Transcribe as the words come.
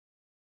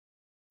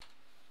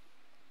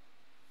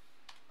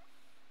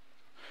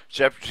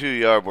Chapter 2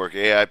 Yard Work,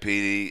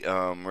 AIPD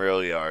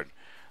Rail Yard.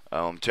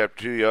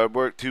 Chapter 2 Yard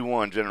Work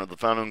 2-1 General. The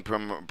founding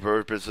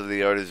purpose of the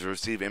yard is to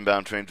receive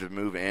inbound trains to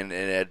move in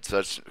and add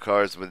such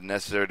cars as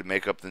necessary to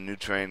make up the new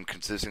train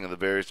consisting of the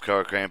various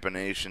car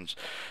combinations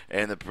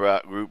and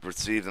the group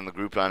received and the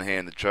group on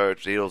hand. The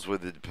chart deals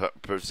with the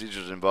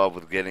procedures involved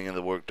with getting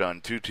the work done.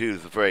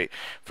 2-2 The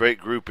freight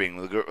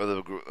grouping.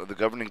 The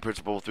governing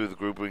principle through the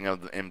grouping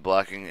of and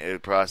blocking a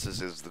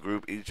process is the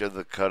group each of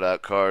the cut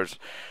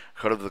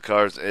of the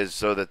cars is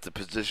so that the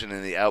position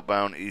in the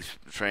outbound east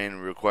train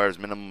requires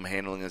minimum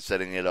handling and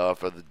setting it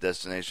off of the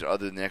destination.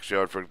 Other than the next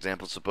yard, for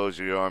example, suppose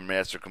your yard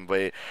master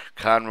convoy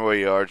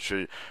yard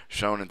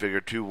shown in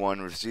figure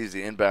 2-1 receives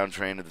the inbound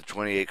train of the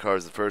 28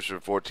 cars. The first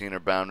 14 are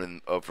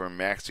bound for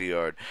Maxi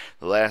yard.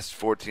 The last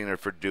 14 are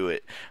for Do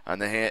It.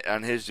 On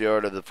his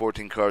yard of the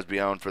 14 cars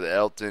bound for the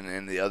Elton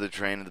and the other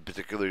train of the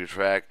particular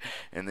track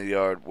in the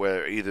yard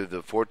where either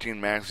the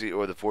 14 Maxi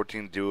or the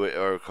 14 Do It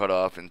are cut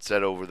off and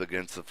set over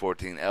against the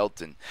 14 Elton.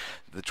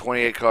 The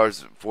 28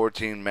 cars,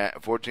 14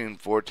 Maxi,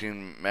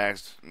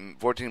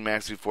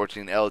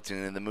 14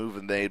 Elton, and the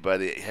move made by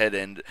the head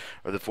end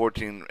or the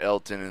 14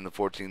 Elton and the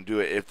 14 Do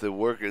It. If the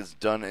work is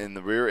done in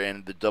the rear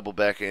end, the double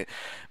back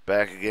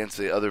against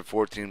the other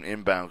 14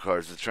 inbound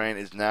cars. The train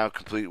is now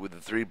complete with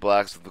the 3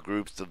 blocks of the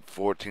groups of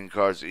 14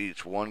 cars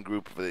each, one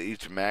group for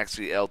each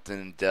Maxi, Elton,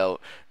 and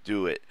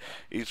Do It.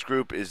 Each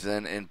group is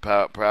then in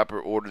proper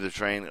order in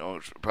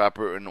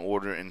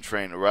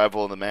train.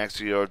 Arrival in the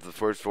Maxi yard, the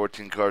first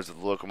 14 cars of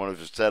the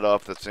locomotive are set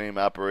off. The same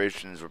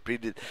operation is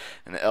repeated,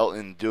 and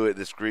Elton Do It.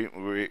 This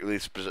greatly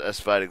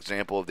specified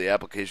example of the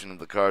application of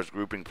the cars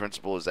grouping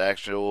principle is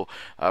actual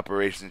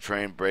operation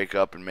train break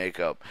up and make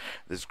up.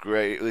 This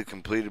greatly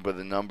completed by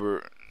the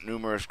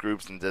numerous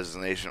groups and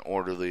designation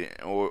ordinarily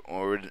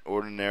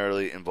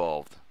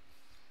involved.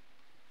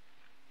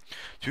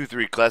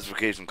 2-3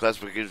 Classification.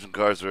 Classification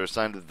cars are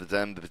assigned to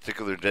them the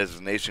particular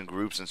designation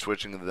groups and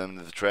switching them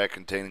to the track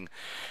containing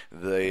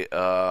the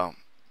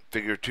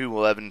Figure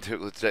 211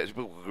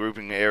 typical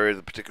grouping area,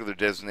 the particular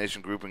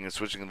designation grouping and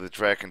switching to the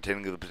track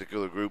containing the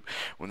particular group.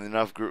 When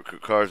enough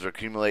cars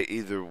accumulate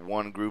either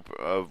one group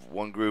or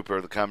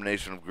the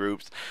combination of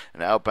groups,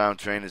 an outbound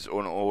train is in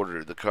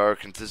order. The car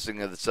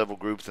consisting of the several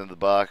groups in the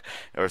block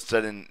are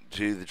set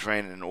into the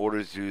train in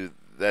order to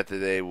that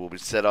they will be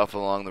set off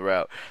along the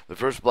route. The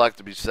first block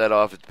to be set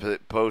off is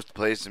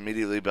placed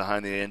immediately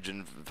behind the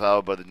engine,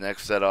 followed by the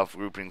next set off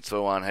grouping,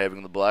 so on,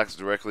 having the blocks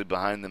directly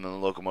behind them and the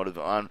locomotive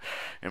on,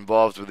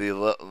 involved with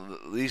the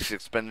least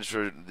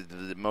expenditure,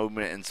 the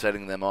movement, and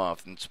setting them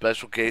off. In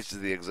special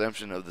cases, the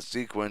exemption of the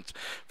sequence,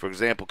 for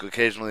example,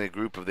 occasionally a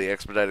group of the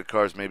expedited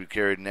cars may be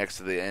carried next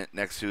to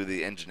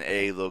the engine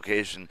A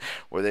location,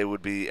 where they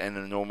would be in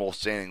a normal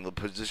standing. The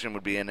position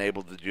would be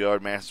enabled the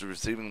yard master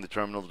receiving the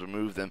terminal to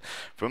remove them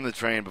from the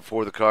train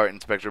before the car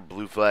inspector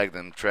blue flagged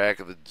them. Track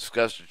of the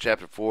discussion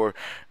chapter 4,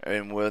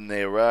 and when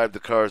they arrived, the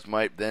cars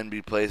might then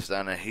be placed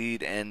on a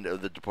head end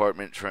of the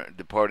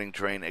departing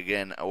train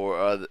again,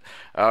 or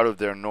out of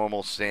their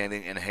normal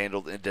standing and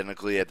handled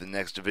identically at the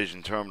next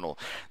division terminal.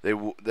 They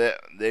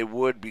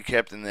would be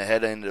kept in the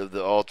head end of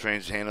all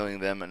trains handling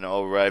them and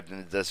all arrived in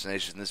the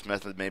destination. This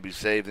method may be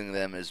saving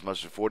them as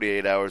much as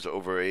 48 hours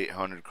over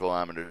 800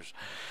 kilometers.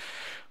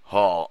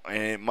 Haul,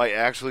 and it might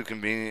actually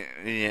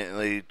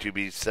conveniently to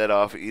be set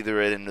off either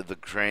end of the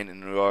train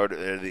in the yard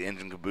or the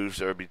engine caboose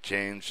or be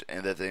changed,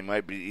 and that they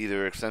might be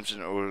either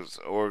exception or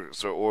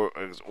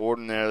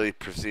ordinarily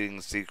preceding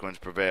sequence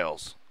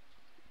prevails.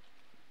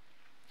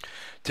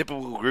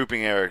 Typical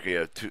grouping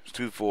area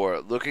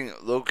 2-4.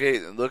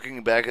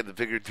 Looking back at the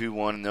figure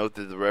 2-1, note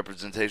that the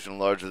representation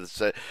large of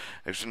the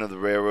section of the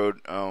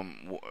railroad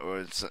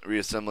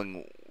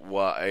reassembling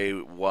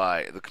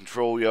Y. The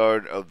control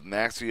yard of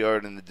Maxi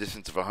Yard in the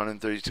distance of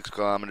 136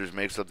 kilometers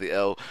makes up the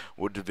L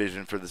Wood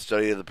Division. For the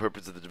study of the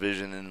purpose of the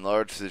division,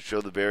 enlarged to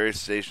show the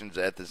various stations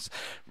at this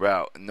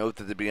route. Note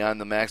that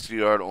beyond the Maxi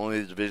Yard,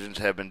 only the divisions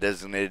have been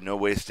designated. No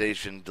way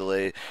station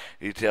delay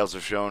details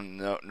are shown.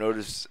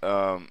 Notice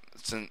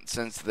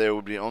since there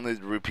would be only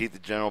to repeat the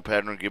general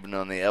pattern given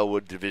on the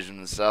Elwood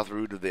division. The south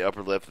route of the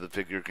upper left of the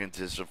figure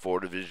consists of 4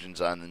 divisions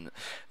as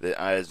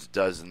it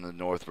does in the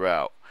north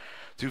route.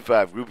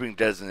 2-5 Grouping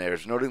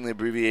designators. Noting the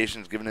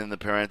abbreviations given in the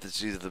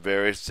parentheses of the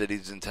various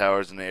cities and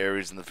towers and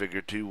areas in the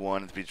figure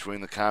 2-1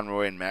 between the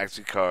Conroy and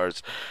Maxi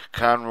cars.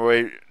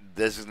 Conroy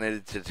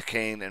designated to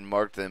Kane and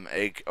marked them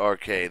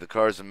RK. The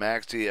cars of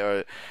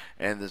Maxi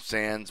and the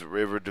Sands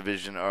River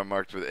Division are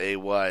marked with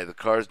AY. The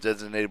cars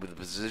designated with the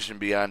position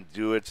beyond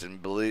Duets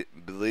and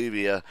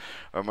Bolivia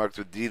are marked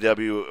with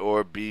DW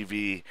or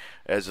BV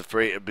as a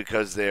freight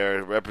because they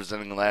are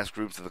representing the last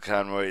groups of the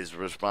convoy is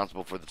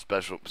responsible for the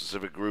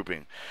specific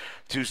grouping.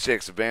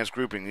 2-6 advanced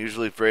grouping.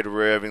 Usually freight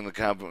arriving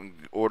the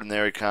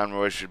ordinary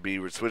convoy should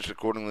be switched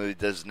accordingly to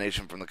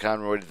designation from the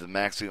convoy to the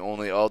maxi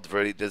only. All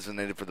freight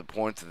designated for the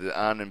points of the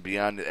on and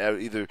beyond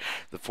either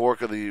the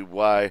fork of the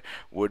Y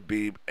would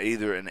be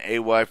either an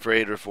AY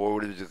freight or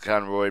forwarded to the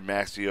convoy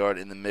maxi yard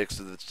in the mix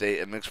of the state.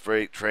 A mixed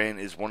freight train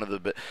is one of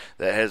the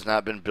that has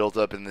not been built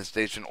up in the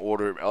station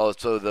order.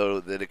 Also, though,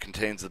 that it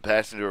contains the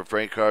passenger or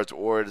freight cars,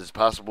 or it is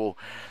possible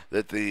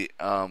that the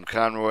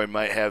convoy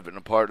might have been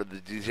a part of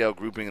the detailed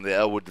grouping of the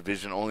Elwood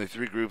Division. Only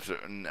three groups,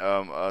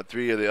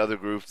 three of the other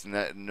groups,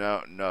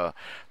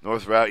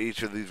 North Route,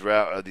 each of these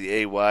route the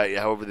AY.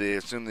 However, they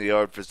assume the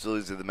yard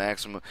facilities of the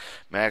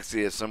Maxi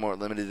is somewhat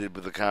limited,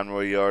 with the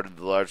convoy yard of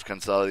the large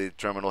consolidated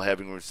terminal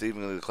having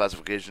receiving the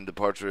classification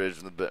departure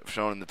as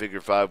shown in the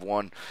figure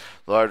 5.1.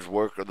 Large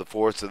work of the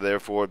force, so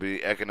therefore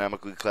be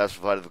economically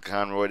classified as the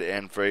convoy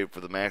and freight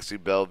for the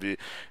Maxi Bellevue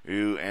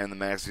and the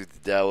Maxi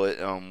Dowlet.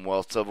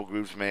 While several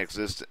groups may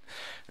exist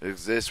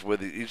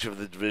with each of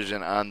the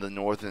division on the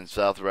north and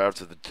south routes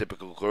of the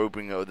typical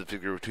grouping of the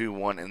figure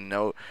 2.1, and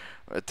no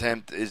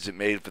attempt is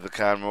made for the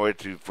convoy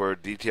for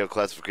detailed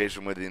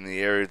classification within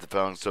the area of the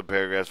following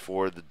subparagraphs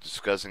for the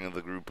discussing of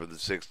the group of the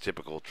 6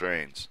 typical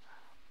trains.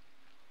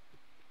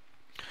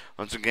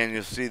 Once again,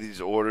 you'll see these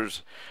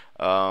orders.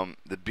 The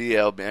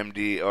BL,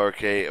 MD,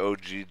 RK,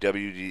 OG,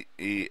 WD,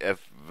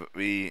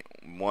 FV,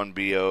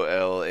 1BO,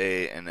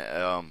 LA, and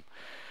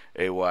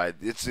AY.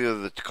 It's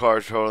the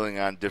cars totaling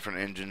on different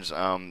engines.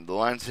 The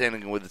line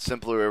standing with a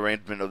simpler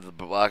arrangement of the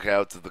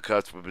blockouts of the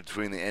cuts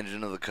between the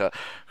engine of the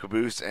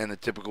caboose and the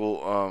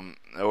typical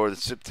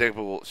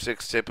typical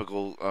 6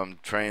 typical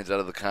trains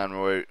out of the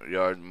convoy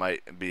yard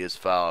might be as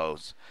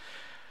follows.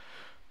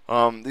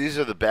 These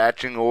are the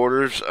batching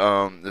orders.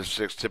 There's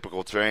 6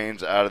 typical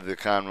trains out of the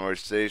convoy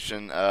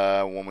station.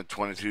 One with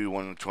 22,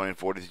 one with 20,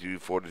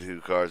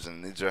 42 cars,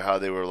 and these are how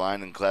they were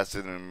aligned and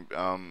classified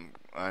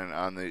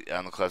on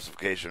the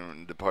classification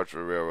and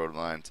departure of railroad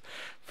lines,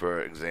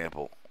 for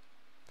example.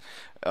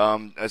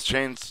 A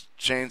check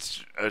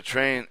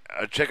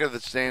of the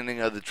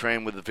standing of the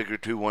train with the figure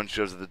 2.1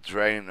 shows that the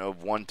train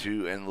of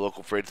 1-2 and the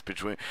local freights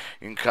between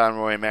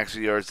convoy and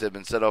maxi yards have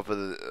been set off at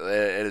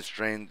its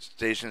train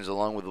stations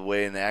along with the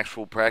way. In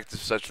actual practice,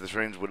 such the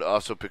trains would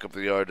also pick up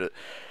the yard to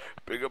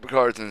pick up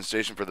cars in the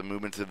station for the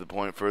movement to the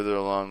point further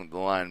along the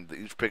line.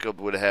 Each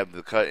pickup would have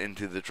the cut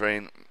into the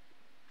train.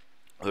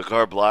 The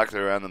car blocks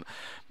are on the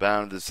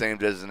bound the same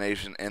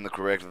designation and the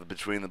correct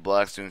between the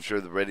blocks to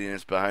ensure the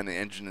readiness behind the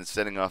engine and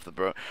setting off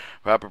the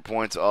proper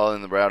points, all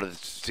in the route of the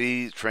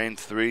C. Train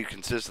 3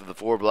 consists of the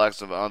 4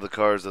 blocks of all the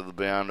cars of the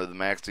beyond of the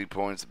maxi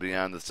points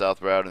beyond the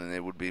south route, and they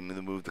would be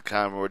move the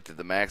convoy to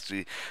the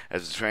maxi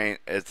as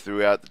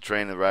throughout the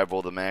train arrival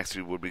of the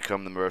maxi would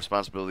become the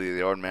responsibility of the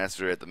yard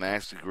master. At the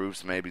maxi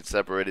groups may be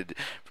separated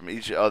from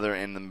each other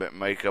in the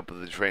makeup of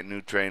the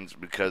new trains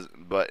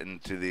but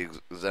into the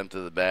exempt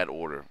of the bad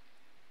order.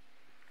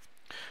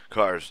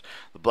 Cars.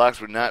 The blocks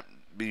would not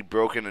be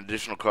broken.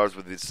 Additional cars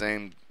with the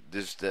same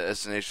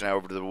destination,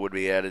 however, there would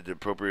be added to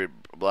appropriate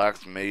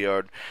blocks.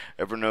 Mayyard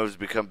Evernodes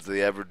becomes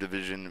the Ever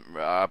Division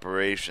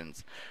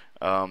operations.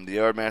 The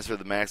yard master of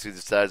the maxi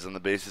decides on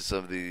the basis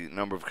of the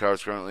number of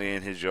cars currently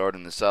in his yard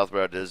and the south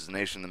route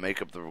designation to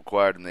make up the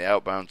required, and the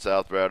outbound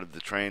south route of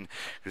the train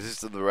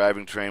consists of the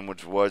arriving train,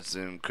 which was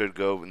and could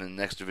go in the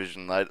next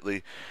division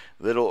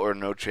little or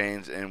no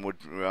change, and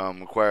would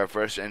require a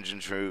fresh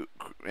engine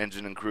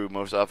and crew.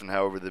 Most often,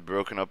 however, they're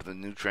broken up the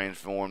new trains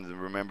formed.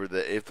 Remember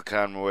that if the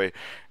convoy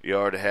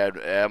yard had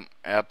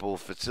ample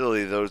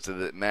facility, those of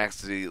the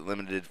maxi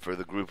limited for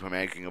the group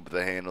making up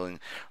the handling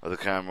of the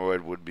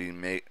convoy would be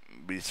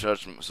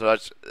such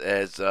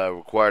as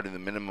required in the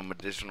minimum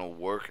additional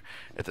work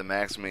at the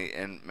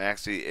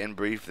maxi in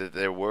brief that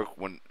their work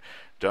when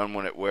done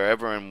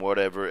wherever and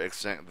whatever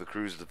extent the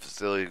crews of the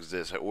facility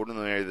exists.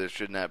 Ordinarily, there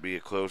should not be a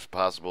close as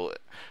possible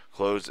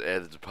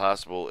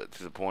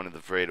to the point of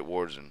the freight at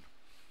origin.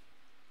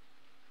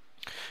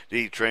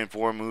 D. Train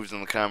 4 moves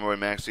on the convoy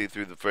maxi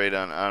through the freight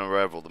on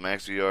arrival. The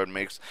maxi yard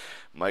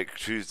Mike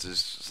chooses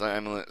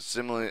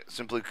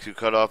simply to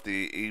cut off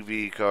the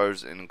EV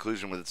cars in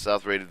inclusion with the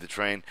south rate of the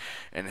train,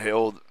 and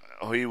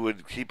he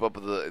would keep up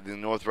with the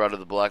north route of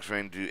the block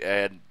train to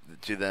add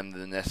to them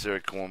the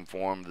necessary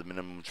conform the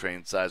minimum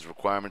train size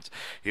requirements.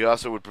 He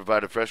also would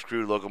provide a fresh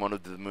crew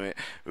locomotive to move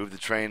the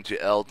train to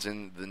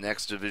Elton, the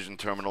next division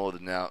terminal of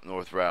the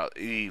north route.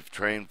 Eve,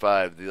 Train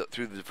 5,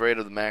 through the freight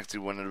of the maxi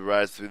when it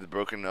arrives through the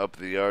broken up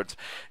the yards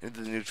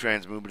into the new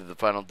train's movement to the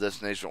final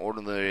destination.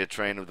 Ordinarily, a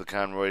train of the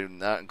convoy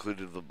not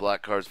included the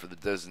block cars for the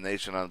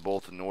designation on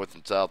both the north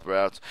and south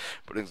routes,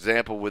 but an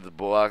example with the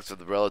blocks of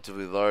the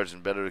relatively large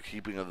and better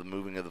keeping of the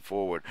moving of the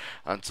forward.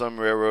 On some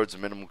railroads, the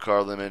minimum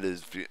car limit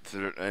is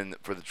and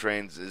for the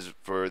trains is,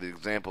 for the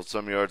example,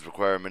 some yards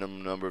require a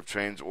minimum number of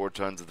trains or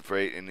tons of the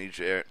freight in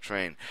each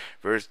train.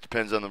 Various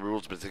depends on the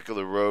rules of a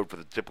particular road for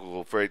the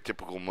typical freight,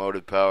 typical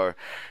motive power,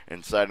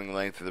 and siding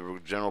length. The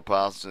general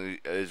policy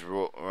is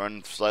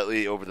run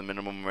slightly over the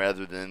minimum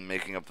rather than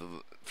making up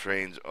the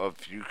trains of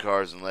few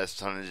cars and less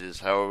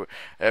tonnages.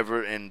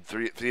 However, in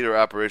theater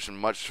operation,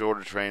 much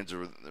shorter trains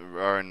are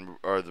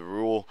the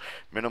rule.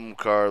 Minimum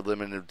car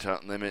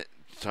limit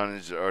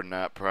tonnage are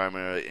not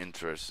primarily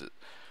interested.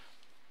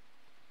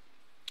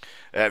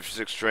 After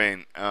 6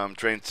 train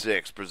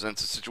 6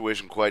 presents a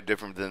situation quite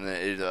different than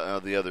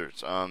the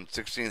others.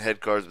 16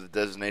 head cars with the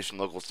designation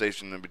local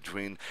station in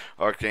between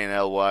RK and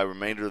LY.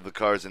 Remainder of the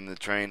cars in the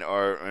train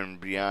are and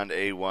beyond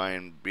AY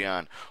and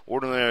beyond.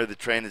 Ordinarily, the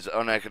train is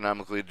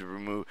uneconomically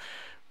to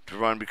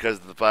run because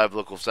of the 5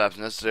 local stops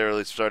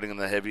necessarily starting in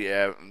the heavy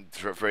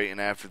freight,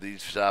 and after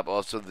these stop,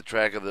 also the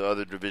track of the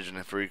other division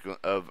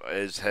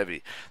is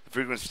heavy. The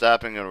frequent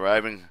stopping and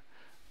arriving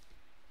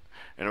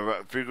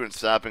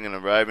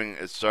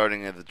is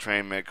starting at the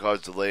train may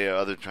cause delay of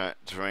other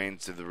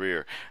trains to the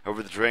rear.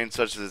 However, the train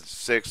such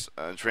as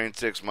train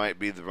 6 might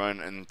be the run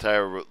an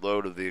entire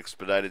load of the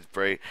expedited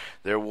freight.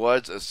 There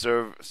was a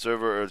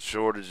server of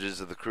shortages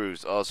of the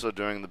crews. Also,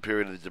 during the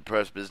period of the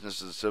depressed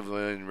business of the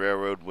civilian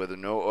railroad, whether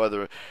no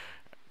other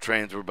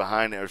trains were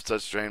behind it, or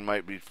such train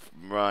might be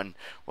run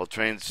while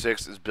train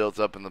 6 is built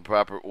up in the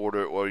proper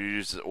order or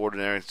used in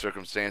ordinary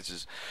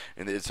circumstances,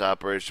 and its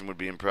operation would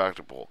be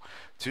impracticable.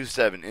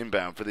 2-7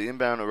 inbound. For the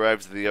inbound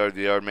arrives at the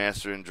yard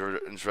master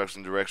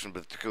instruction direction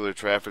particular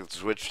traffic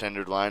switch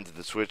tendered lines of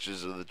the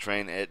switches of the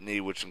train at knee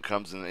which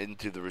comes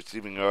into the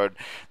receiving yard.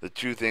 The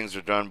 2 things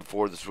are done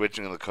before the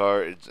switching of the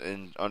car is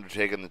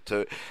undertaken.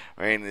 The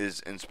train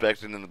is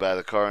inspected by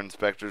the car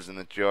inspectors, and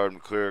the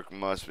yard clerk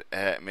must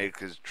make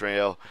his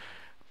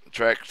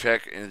track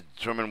check and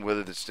determine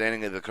whether the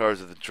standing of the cars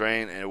of the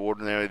train, and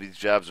ordinarily these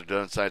jobs are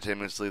done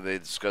simultaneously. They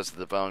discuss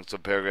the following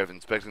subparagraph: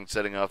 inspecting,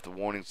 setting off the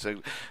warning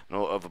signal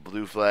of a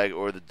blue flag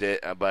or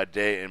by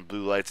day and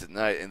blue lights at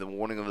night, and the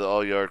warning of the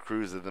all yard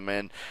crews of the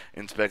men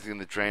inspecting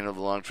the train of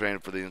the long train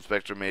for the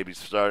inspector may be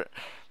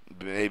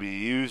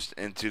used,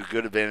 and to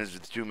good advantage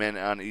with 2 men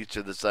on each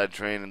of the side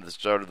train and the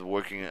start of the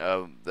working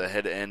of the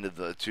head end of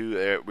the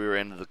 2 rear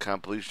end of the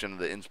completion of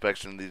the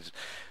inspection of these.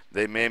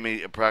 They may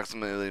be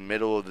approximately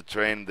middle of the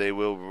train. They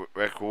will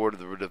record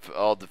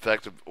all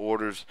defective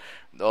orders,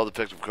 all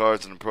defective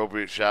cars, and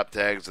appropriate shop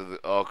tags of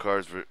all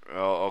cars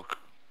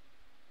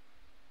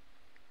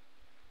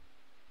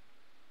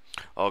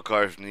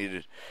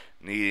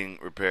needing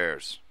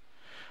repairs.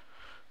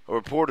 A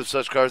report of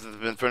such cars that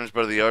have been furnished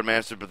by the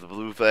yardmaster, but the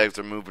blue flags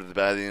are moved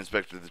by the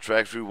inspector. The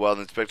track crew, while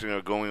the inspecting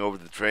are going over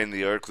the train, the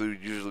yard crew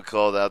usually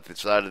called out the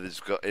side of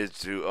is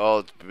to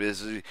all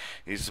busy.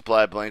 He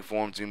supplies blank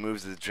forms. He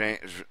moves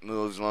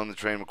along the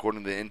train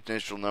according to the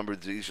initial numbers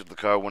of each of the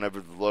car. Whenever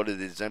the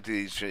loaded is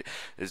empty,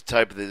 is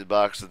type of the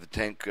box of the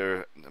tank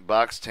or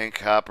box, tank,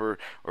 hopper,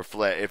 or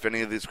flat. If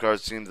any of these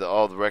cars seem that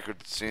all the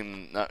records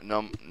seem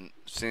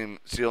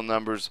seal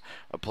numbers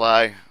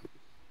apply.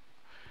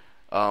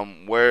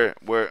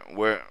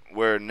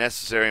 Where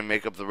necessary,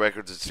 make up the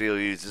records that seal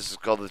used. This is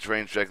called the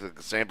train check. The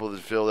sample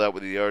is filled out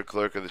with the yard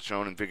clerk as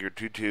shown in figure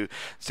 2.2.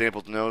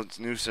 Sampled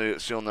new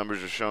seal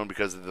numbers are shown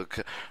because of the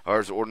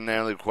cars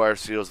ordinarily require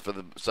seals for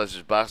such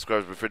as box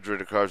cars,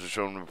 refrigerator cars are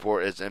shown in the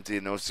report as empty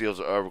and no seals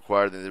are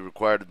required. The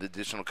required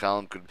additional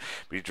column could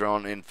be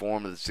drawn in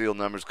form of the seal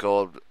numbers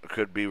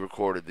could be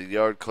recorded. The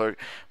yard clerk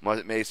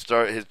may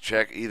start his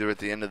check either at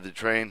the end of the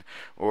train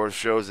or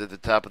shows at the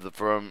top of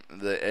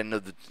the end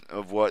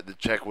of what the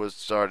check was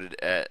started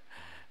at.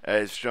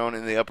 As shown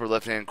in the upper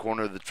left-hand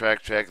corner of the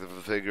track check of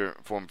the figure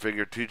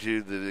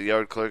 2.2, the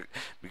yard clerk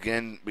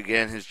began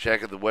his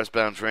check of the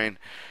westbound train.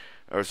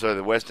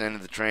 The west end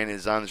of the train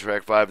is on the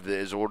track 5 that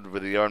is ordered by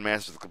the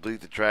yardmaster to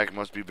complete the track. It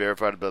must be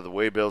verified by the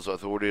waybills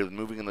authority of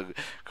moving in the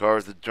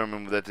cars to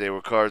determine that there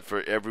were cars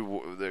for every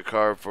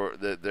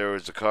that there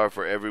is a car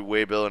for every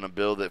waybill and a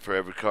bill that for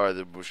every car.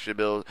 The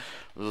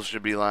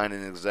should be lined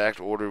in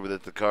exact order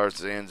that the car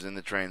stands in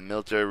the train.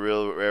 Military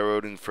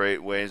railroading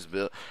freight ways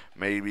bill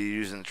may be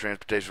used in the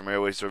transportation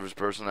railway service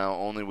personnel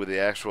only with the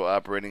actual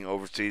operating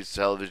overseas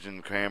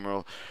television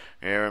camera.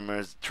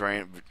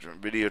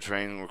 Video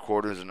training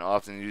recorders, and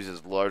often used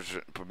as large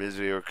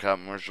publicity or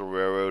commercial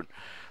railroad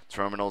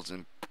terminals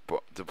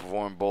to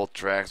perform both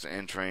tracks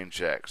and train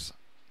checks.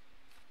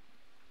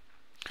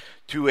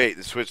 2.8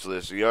 The switch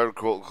list. The yard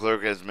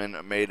clerk has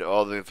made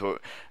all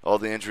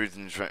the entries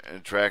in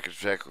track and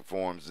check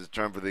forms. It's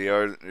term for the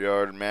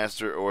yard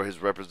master or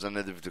his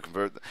representative to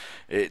convert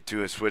it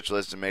to a switch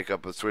list and make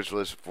up a switch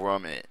list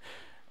from it.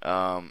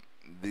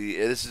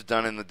 This is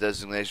done in the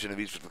designation of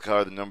each of the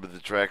car, the number of the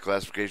track,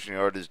 classification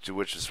yard is to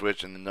which to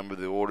switch, and the number of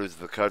the orders of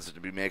the cuts to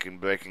be making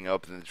breaking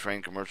up in the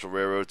train. Commercial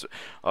railroads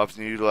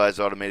often utilize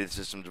automated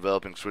systems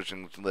developing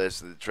switching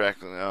lists. The track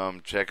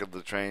check of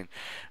the train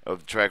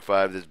of track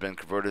 5 has been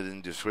converted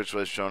into switch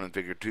list shown in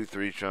figure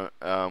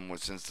 2-3.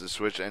 Since the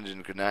switch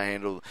engine could not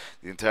handle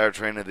the entire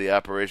train of the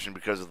operation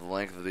because of the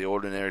length of the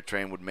ordinary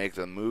train would make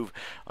the move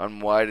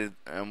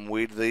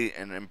unwieldy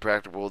and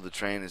impractical, the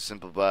train is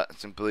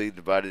simply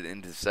divided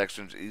into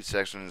sections. Each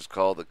section is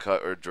called a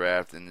cut or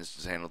draft, and this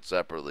is handled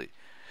separately.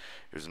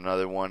 Here's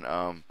another one.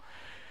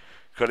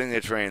 Cutting the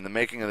train. The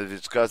making of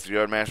its cuts, the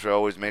yardmaster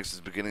always makes its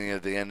beginning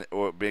at the end,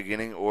 or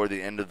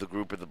the end of the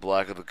group at the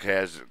block of the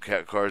cars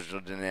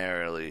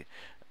ordinarily.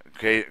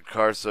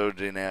 Carso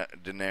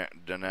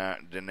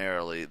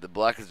denarily. The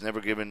block is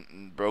never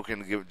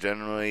broken.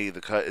 Generally,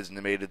 the cut is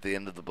made at the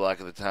end of the block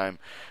at the time.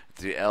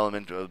 The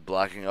element of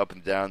blocking up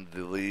and down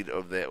the lead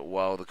of that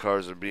while the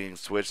cars are being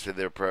switched to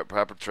their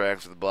proper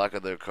tracks. The block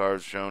of their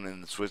cars shown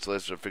in the switch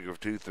list or figure of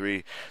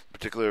 2-3.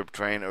 Particular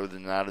train or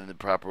not in the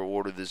proper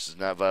order. This is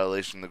not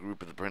violation. The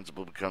group of the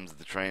principle becomes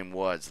the train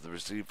was the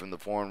received from the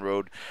foreign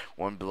road,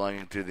 one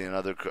belonging to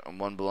another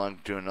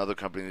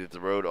company at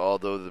the road.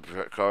 Although the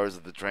cars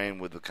of the train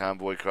with the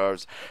convoy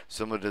cars,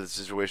 similar to the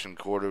situation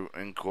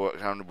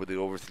encountered with the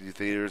overseas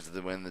theaters,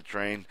 when the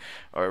train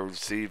are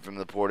received from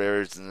the port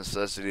areas, the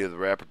necessity of the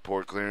rapid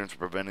port clearance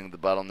preventing the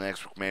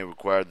bottlenecks may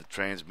require the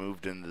trains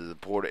moved into the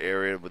port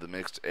area with a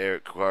mixed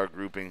car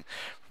grouping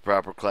for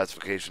proper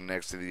classification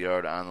next to the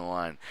yard on the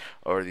line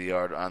or the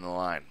yard on the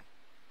line.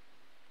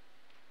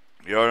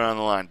 Yard on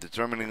the line,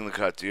 determining the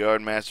cut. The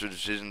yard master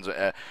decisions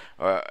are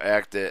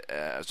acted,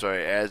 as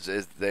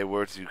they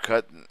were to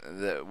cut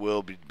that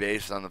will be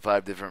based on the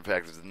 5 different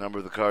factors: the number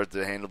of the cars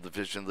that are handled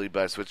efficiently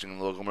by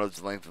switching locomotives,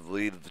 the length of the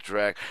lead of the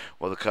track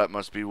while the cut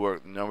must be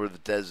worked, the number of the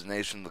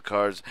designation of the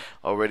cars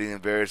already in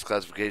various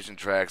classification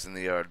tracks in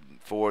the yard.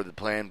 4. The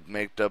plan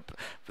made up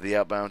for the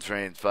outbound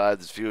trains. 5.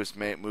 The fewest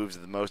moves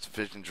of the most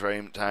efficient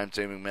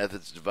time-saving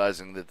methods,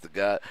 devising to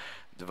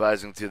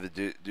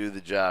do the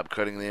job,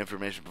 cutting the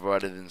information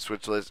provided in the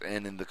switch list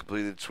and in the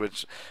completed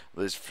switch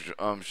list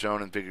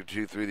shown in figure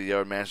 2-3. The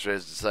yard master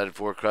has decided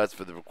 4 cuts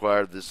for the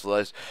required. This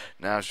list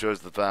now shows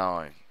the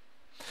following.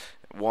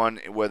 1.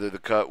 Whether the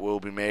cut will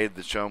be made.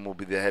 The shown will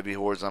be the heavy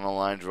horizontal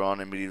line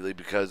drawn immediately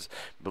because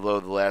below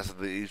the last of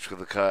the last of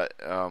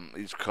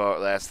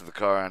the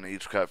car on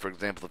each cut. For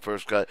example, the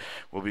first cut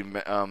will be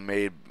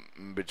made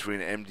between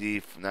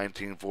MD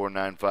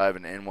 19495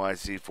 and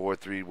NYC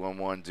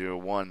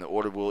 431101.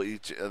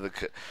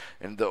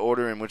 The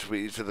order in which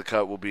each of the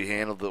cut will be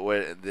handled.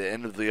 The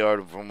end of the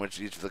yard from which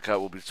each of the cut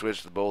will be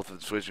switched. Both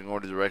the switching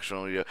order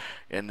directional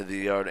end of the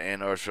yard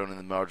and are shown in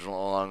the marginal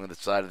along the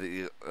side of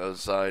the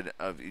side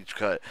of each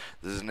cut.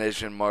 The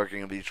designation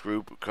marking of each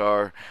group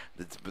car.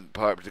 The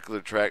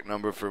particular track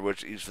number for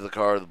which each of the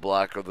car or the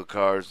block of the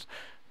cars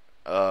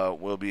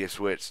will be a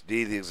switch.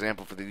 D. The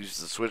example for the use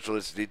of the switch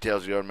list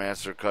details the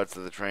yardmaster cuts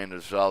of the train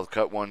as follows.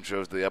 Cut 1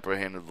 shows the upper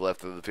hand of the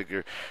left of the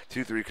figure.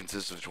 2-3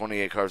 consists of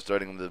 28 cars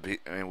starting with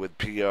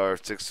PR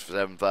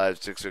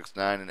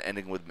 675669 and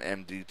ending with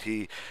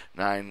MDT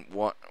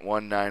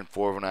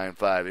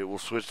 19495. It will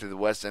switch to the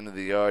west end of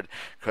the yard,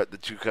 cut the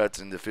 2 cuts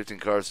into 15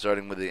 cars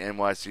starting with the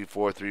NYC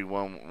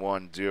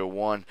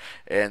 431101,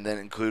 and then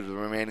include the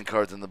remaining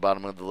cars in the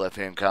bottom of the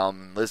left-hand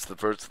column. List the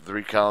first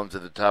 3 columns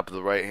at the top of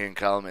the right-hand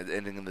column and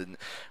ending in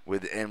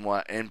with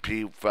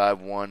NP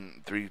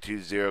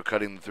 51320,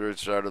 cutting the third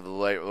start of the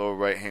lower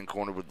right-hand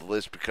corner with the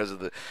list because of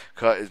the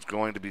cut is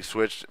going to be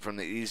switched from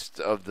the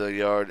east of the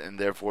yard and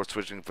therefore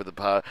switching for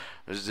the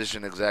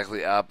position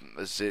exactly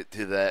opposite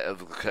to that of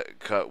the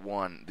cut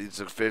 1.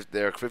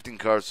 There are 15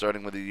 cars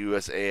starting with the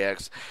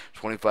USAX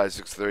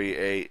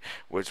 25638,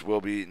 which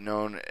will be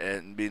known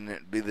and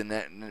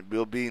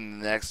will be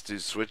next to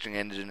switching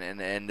engine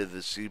and end of the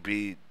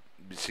CBQ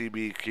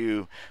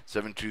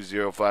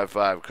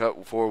 72055.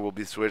 Cut 4 will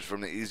be switched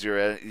from the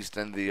easier east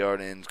end of the yard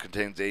and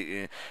contains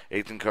 18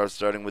 cars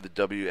starting with the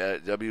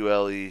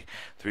WLE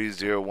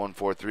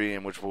 30143,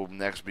 and which will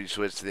next be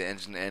switched to the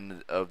engine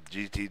end of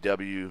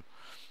GTW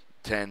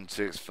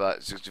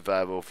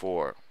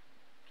 106504.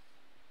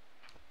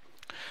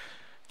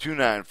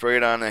 2-9.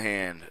 Freight on the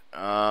hand.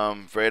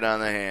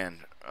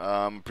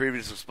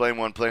 Previously explained,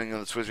 when planning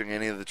on switching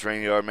any of the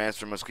train, yard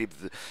master must keep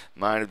the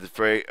mind of the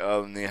freight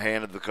in the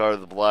hand of the car to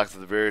the blocks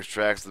of the various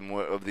tracks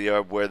of the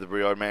yard where the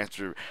yard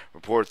master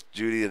reports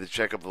duty of the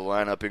check of the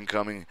lineup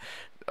incoming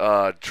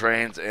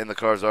trains and the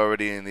cars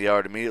already in the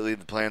yard. Immediately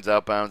the plans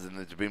outbounds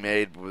and to be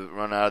made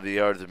run out of the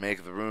yard to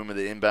make the room of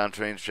the inbound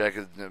trains check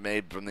is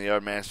made from the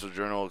yard master's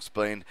journal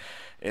explained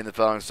in the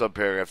following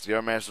subparagraphs. The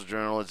Yardmaster's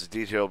Journal is a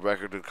detailed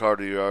record of the car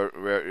to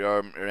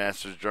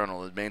Yardmaster's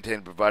Journal. It is maintained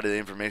and provided the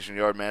information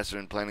Yardmaster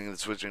in planning the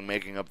switching and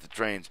making up the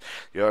trains.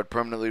 The Yard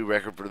permanently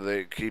record for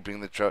the keeping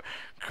the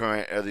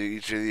current of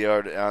each of the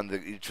yard on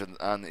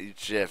each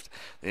shift.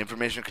 The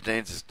information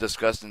contained is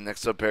discussed in the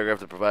next subparagraph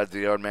that provides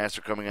the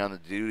Yardmaster coming on the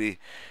duty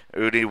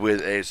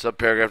with a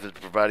subparagraph that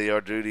provides the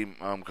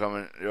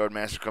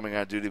Yardmaster coming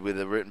on duty with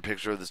a written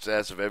picture of the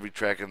status of every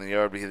track in the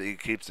yard. He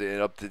keeps it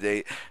up to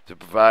date to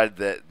provide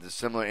the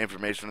similar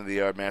information to the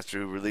Yardmaster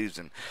who relieves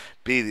him.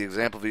 B. The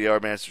example of the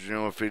Yardmaster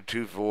Journal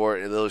Figure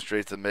 2.4 it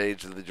illustrates the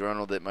page of the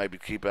journal that might be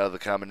keep out of the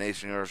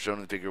combination error shown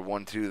in Figure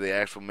 1.2. The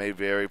actual may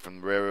vary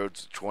from the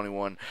railroads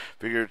 21.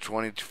 Figure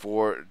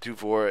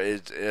 24.2.4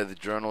 is the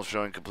journal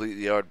showing complete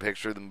yard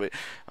picture.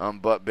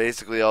 But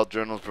basically all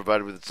journals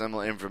provided with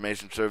similar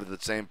information serve the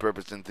same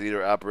purpose in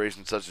theater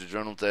operations. Such as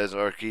journals as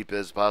are keep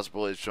as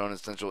possible is shown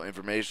essential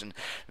information.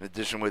 In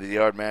addition, with the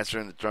Yardmaster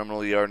and the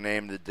terminal yard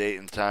name, the date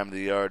and time of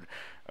the yard.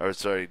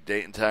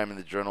 Date and time in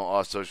the journal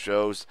also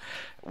shows.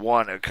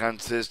 1. It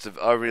consists of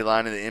every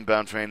line of the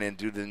inbound train, and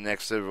due to the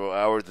next several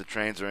hours, the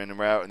trains are en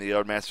route, and the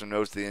Yardmaster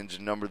notes the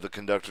engine number, the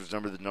conductor's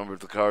number, the number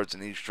of the cars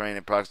in each train,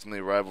 approximately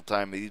arrival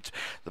time of each.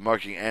 The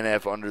marking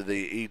NF under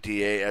the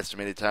ETA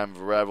estimated time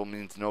of arrival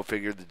means no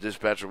figure. The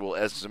dispatcher will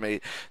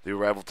estimate the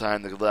arrival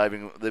time.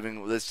 The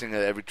living listing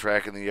of every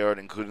track in the yard,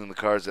 including the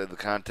cars and the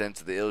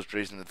contents of the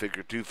illustration of the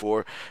Figure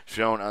 2.4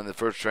 shown on the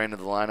first train of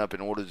the lineup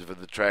in order for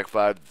the track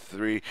 5 to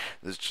 3.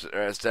 The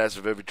status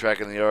of every track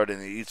in the yard in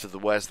the east of the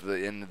west of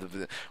the end of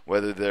the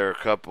whether there are a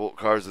couple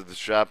cars of the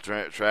shop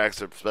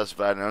tracks are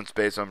specified in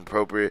unspaced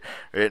unappropriate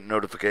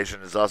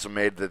notification is also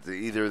made that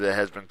either that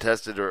has been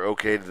tested or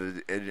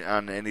okayed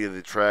on any of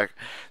the track.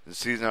 The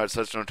season out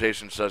such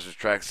notations such as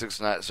track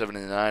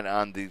 679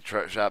 on the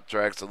shop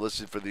tracks are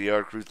listed for the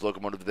yard crew's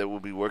locomotive that will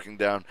be working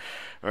down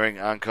during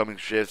oncoming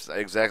shifts,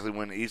 exactly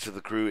when each of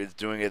the crew is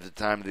doing at the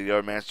time of the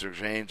Yardmaster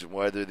change.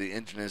 Whether the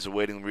engine is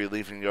awaiting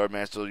relief, and the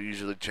Yardmaster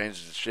usually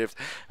changes the shift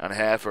on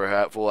half or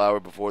a full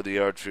hour before the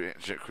yard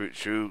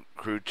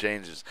crew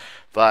changes.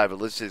 5. A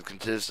list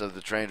consists of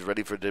the trains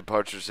ready for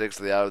departure. 6.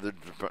 The other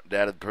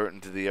data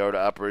pertinent to the yard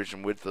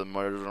operation with the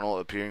marginal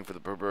appearing for the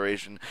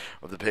preparation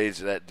of the page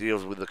that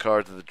deals with the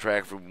cars of the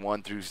track from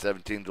 1 through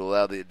 17 to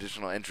allow the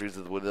additional entries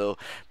of the will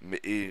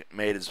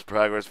made as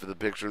progress for the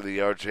picture of the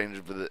yard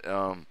change for the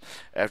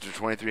after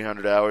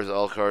 2300 hours.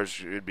 All cars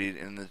should be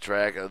in the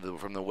track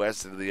from the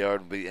west of the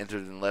yard will be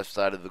entered in the left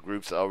side of the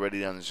groups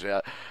already on the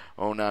shot.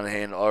 On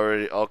hand,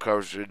 already all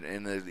cars should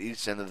in the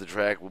east end of the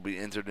track will be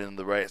entered in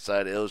the right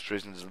side.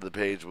 Illustrations of the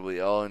page will be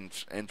all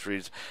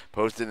entries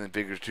posted in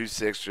Figures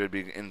 2.6 should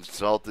be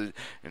inserted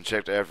and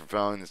checked after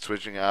following the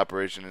switching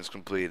operation is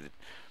completed.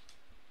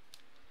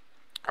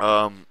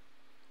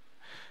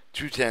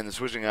 210, the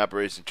switching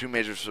operation. Two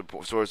major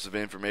sources of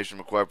information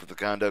required for the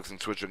conducts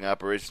and switching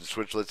operations.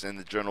 Switch list in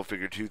the journal,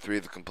 Figure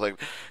 2.3. The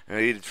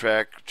completed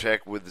track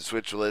check with the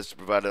switch list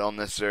provided all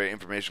necessary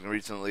information.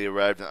 Recently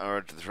arrived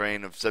on the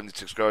train of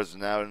 76 cars is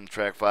now in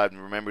track 5.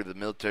 And remember, the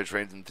military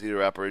trains in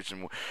theater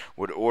operation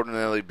would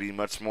ordinarily be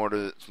much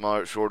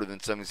shorter than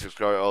 76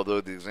 cars,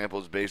 although the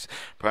example is based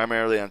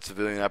primarily on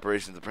civilian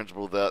operations. The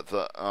principle that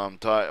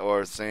taught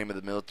or same of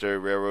the military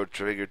railroad.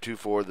 Figure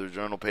 2.4, the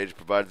journal page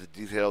provides a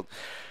detailed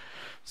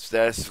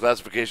status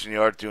classification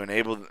yard to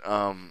enable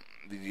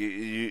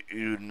you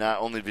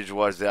not only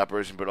visualize the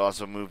operation but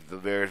also move the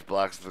various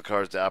blocks of the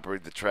cars to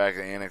operate the track.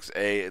 Annex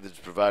A is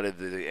provided.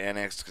 The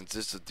annex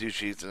consists of 2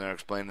 sheets and are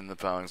explained in the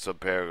following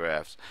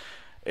subparagraphs.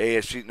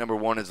 Sheet number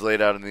 1 is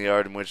laid out in the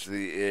yard in which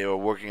the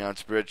working on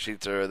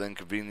spreadsheets are then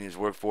convenient as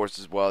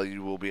workforces while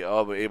you will be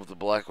able to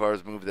block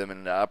cars, move them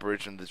into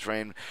operation. The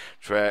train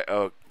track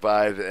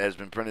 5 has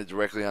been printed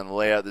directly on the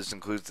layout. This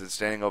includes the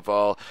standing of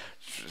all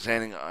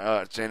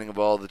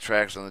the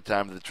tracks on the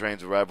time of the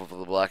train's arrival for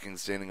the blocking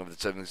standing of the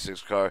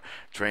 76 car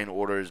train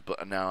order is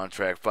now on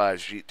track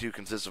 5. Sheet 2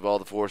 consists of all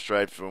the 4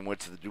 stripes from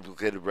which the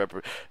duplicated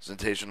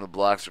representation of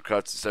blocks or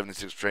cuts. The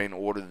 76 train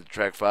order the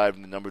track 5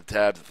 and the number of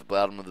tabs at the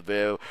bottom of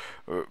the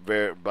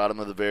bottom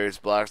of the various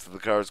blocks of the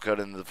cars cut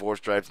into the 4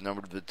 stripes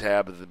numbered the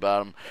tab at the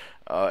bottom.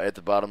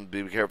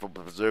 Be careful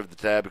to preserve the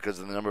tab because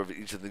the number of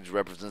each of these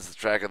represents the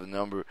track of the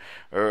number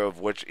of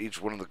which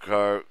each one of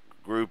the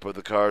group of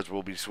the cars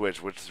will be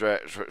switched. Which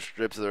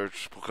strips that are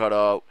cut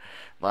out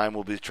line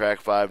will be track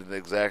 5 in the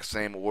exact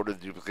same order,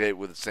 duplicate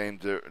with the same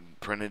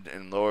printed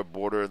and lower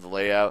border of the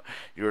layout.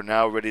 You are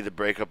now ready to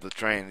break up the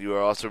train. You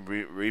are also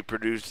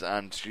reproduced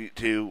on sheet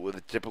 2 with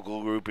a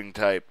typical grouping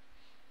type.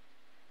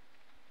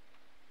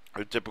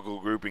 A typical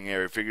grouping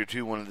area. Figure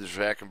 2, one of the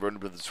track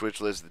converted with the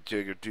switch list. The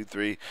Figure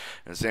 2.3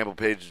 and sample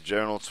page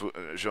journal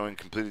showing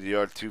completed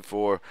yard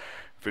 2.4.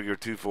 Figure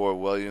 2.4.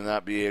 Well, you'll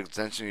not be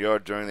extension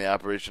yard during the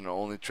operation of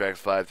only tracks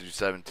 5 through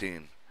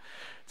 17.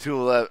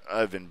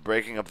 2.11.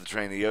 Breaking up the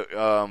train. Your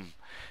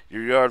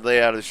yard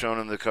layout is shown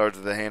on the cards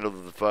of the handle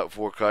of the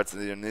 4 cuts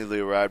that are newly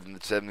arrived in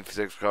the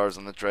 76 cars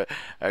on the track.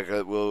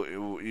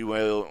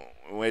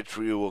 which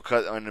we will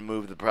cut and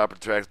move the proper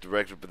tracks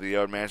directed for the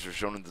yard master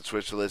shown in the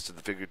switch list of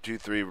the figure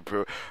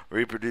 2-3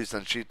 reproduced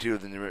on sheet 2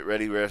 of the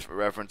ready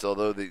reference.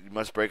 Although you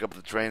must break up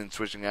the train and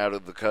switching out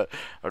of the cut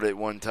out at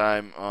one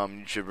time,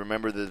 you should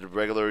remember that the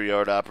regular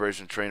yard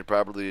operation train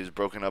properly is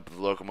broken up with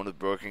the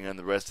locomotive working on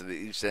the rest of the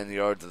east end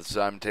yards of the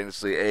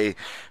simultaneously. A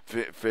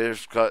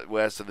first cut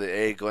west of the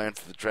A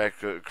glance of the track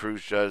crew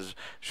shows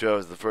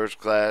the first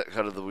cut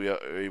of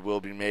the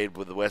will be made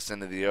with the west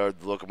end of the yard.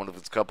 The locomotive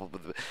is coupled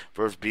with the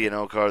first B and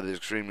O car, the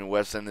extreme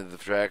west end of the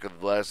track of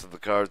the last of the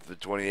cars, the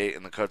 28,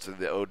 and the cuts of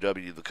the OW.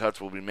 The cuts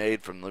will be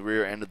made from the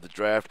rear end of the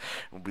draft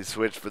and will be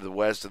switched for the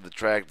west of the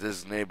track,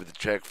 designated with the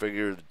check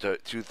figure. The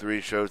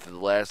 2-3 shows the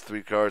last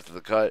 3 cars to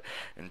the cut,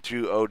 and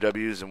 2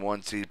 OWs and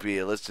 1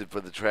 CP. Listed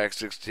for the track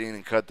 16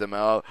 and cut them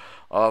out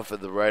off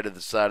of the right of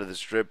the side of the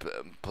strip,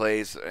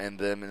 place and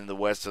them in the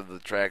west of the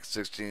track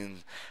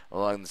 16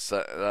 along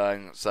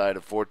the side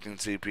of 14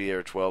 CP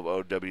or 12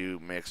 OW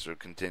mix or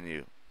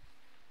continue.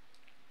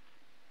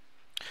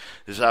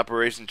 This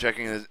operation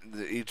checking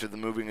each of the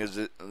moving is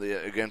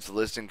against the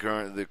listing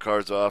current of the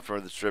cars offer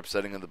the strip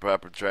setting of the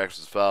proper tracks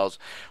as follows: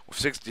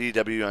 6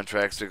 DW on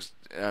track 6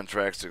 on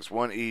track 6,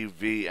 1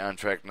 EV on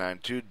track 9,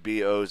 2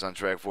 BOs on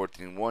track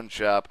 14, 1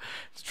 shop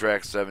to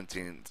track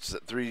 17,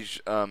 3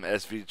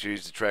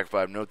 SVGs to track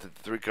 5. Note that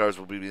the 3 cars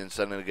will be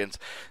sent against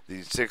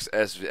the 6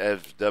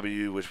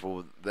 SFW, which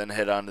will then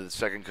head on to the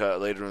second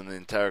cut. Later in the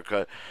entire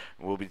cut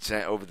will be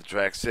sent over the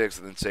track 6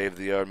 and then save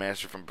the yard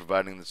master from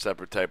providing the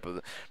separate type of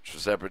the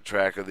separate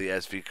track of the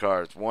SV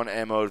cars.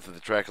 1 MO to the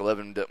track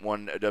 11,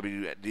 1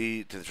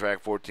 WD to the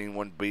track 14,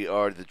 1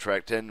 BR to the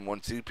track 10,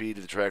 1 CP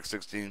to the track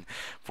 16,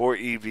 4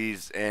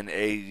 EVs and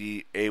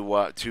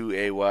 2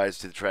 AYs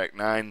to the track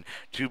 9,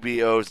 2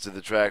 BOs to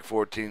the track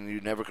 14.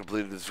 You never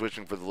completed the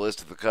switching for the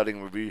list of the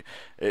cutting review.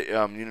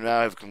 You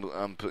now have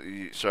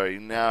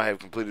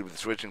completed with the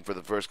switching for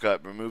the first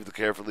cut. Remove the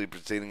carefully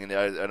preceding and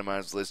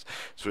itemized list,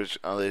 switch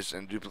on list,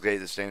 and duplicate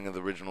the standing of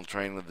the original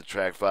train of the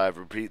track 5.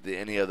 Repeat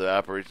any other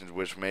operations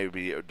which may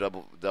be a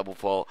double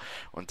fault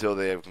until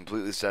they have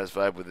completely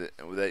satisfied with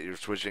that your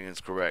switching is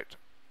correct.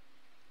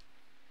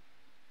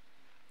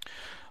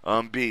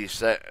 B,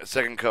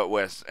 second cut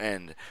west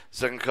end.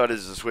 Second cut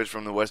is the switch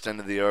from the west end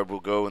of the yard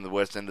will go in the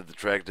west end of the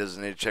track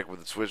designated. Check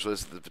with the switch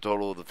list the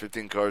total of the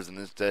 15 cars in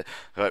this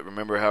cut.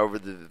 Remember, however,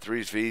 the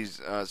 3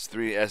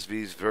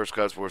 SVs first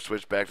cuts were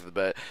switched back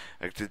to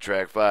to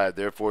track 5.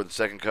 Therefore, the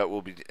second cut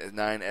will be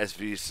 9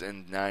 SVs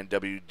and 9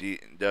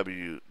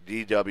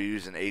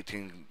 DWs and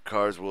 18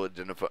 cars will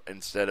identify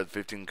instead of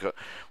 15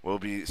 will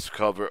be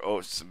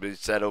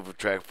set over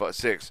track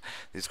 6.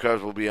 These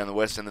cars will be on the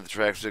west end of the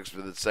track 6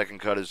 for the second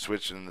cut is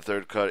switched and the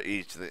third cut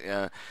each.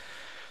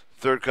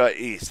 Third cut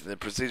east. The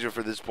procedure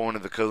for this point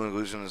of the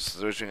conclusion of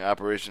switching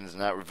operation is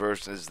not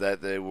reversed, is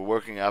that they were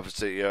working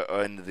opposite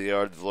end of the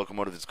yard. The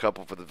locomotive is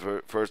coupled for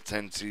the first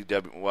 10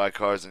 CWY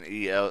cars and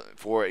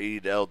 4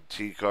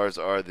 ELT cars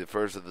are the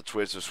first of the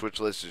switch. The switch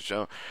list is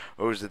shown,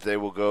 or is that they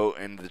will go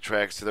into the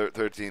tracks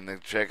 13.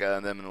 Then check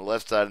on them on the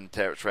left side and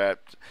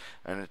trapped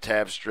and a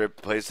tab strip.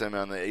 Place them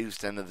on the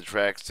east end of the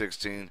track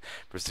 16.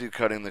 Proceed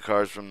cutting the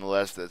cars from the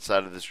left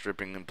side of the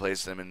stripping and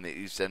place them in the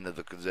east end of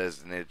the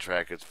designated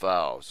track as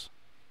follows: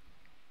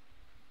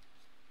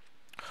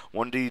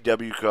 1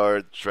 DW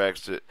car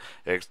tracks to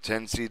X,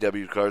 10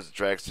 CW cars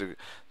tracks to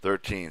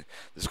 13.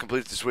 This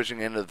completes the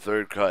switching end of the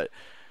third cut.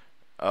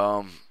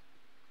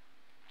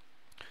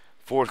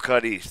 Fourth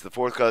cut east. The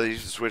fourth cut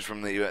east is switched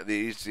from the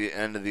east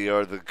end of the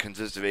yard that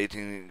consists of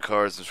 18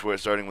 cars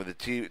starting with the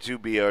 2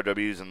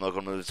 BRWs and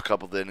locomotives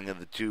coupled ending of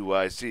the 2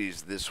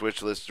 YCs. This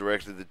switch list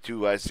directed the 2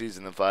 YCs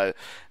and the 5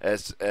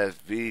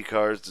 SFV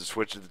cars to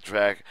switch to the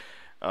track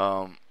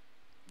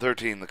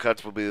 13. The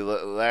cuts will be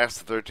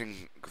last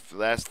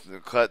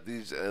cut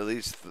these at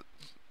least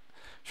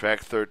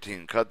track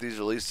 13. Cut these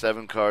at least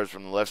 7 cars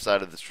from the left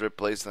side of the strip.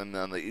 Place them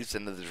on the east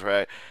end of the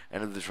track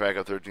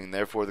of 13.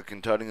 Therefore, the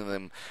cutting of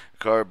them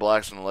car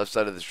blocks on the left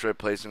side of the strip,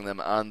 placing them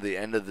on the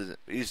end of the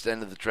east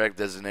end of the track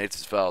designates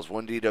as follows: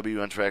 1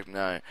 DW on track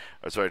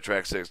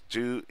 6,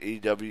 2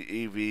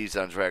 EVs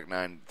on track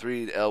 9,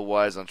 3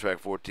 LYs on track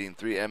 14,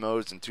 3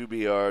 MOs and 2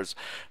 BRs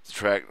to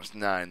track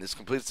 9. This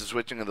completes the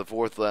switching of the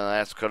fourth and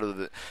last cut of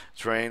the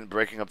train,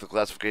 breaking up the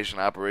classification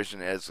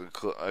operation as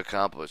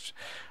accomplished.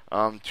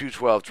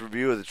 212, to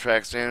review of the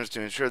track standards to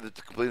ensure that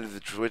the completed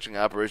the switching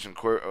operation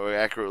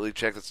accurately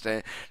check the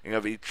standing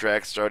of each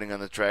track starting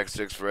on the track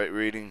 6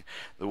 reading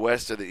the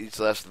west of the east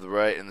left of the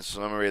right and the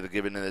summary of the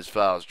given in as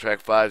follows: track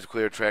 5 is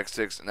clear, track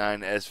 6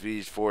 9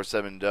 SVs,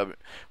 47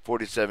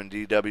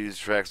 DWs,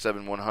 track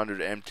 7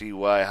 100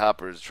 MTY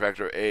hoppers, track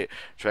 8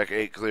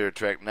 clear,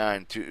 track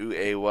 9 2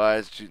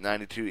 AYs,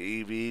 92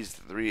 EVs,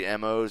 3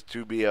 MOs,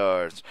 2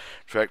 BRs,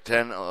 track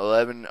 10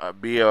 11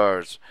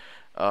 BRs,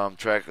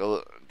 track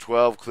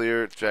 12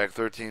 clear, track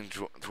 13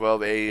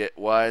 12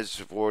 AYs,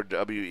 4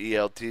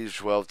 WELTs,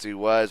 12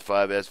 TYs,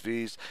 5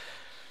 SVs,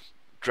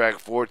 Track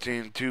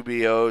 14, 2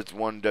 BOs,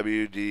 1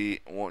 WD,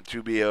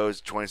 2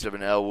 BOs,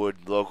 27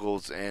 Elwood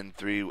locals, and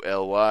 3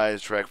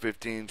 LYs. Track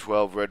 15,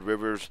 12 Red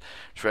Rivers.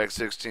 Track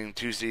 16,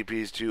 2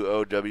 CPs, 2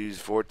 OWs,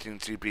 14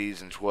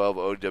 CPs, and 12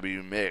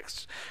 OW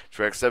mixed.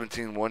 Track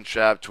 17, 1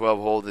 shop, 12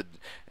 holded,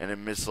 and a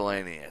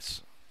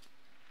miscellaneous.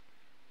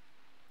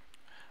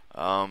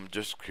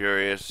 Just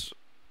curious.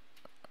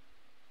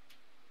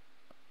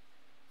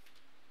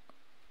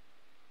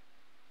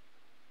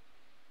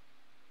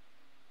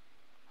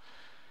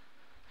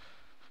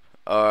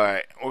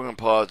 Alright, we're going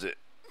to pause it.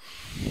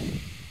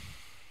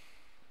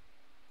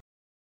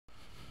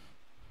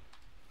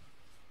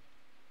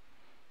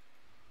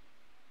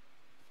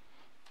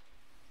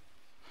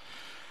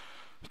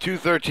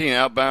 (213)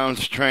 outbound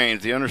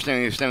trains. The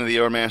understanding extent of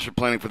the Master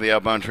planning for the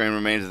outbound train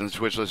remains in the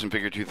switch list in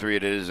Figure 2.3.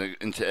 It is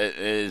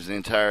the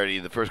entirety.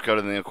 The first cut,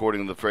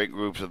 according to the freight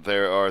groups, that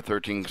there are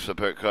 13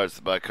 separate cuts.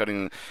 By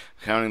counting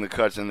the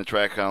cuts in the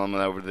track column,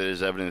 however, it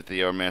is evident that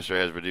the Master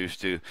has reduced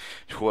to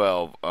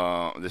 12.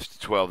 This to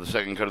 12. The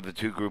second cut of the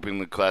two grouping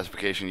the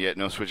classification, yet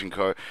no switching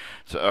cars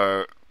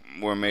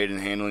were made in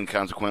handling.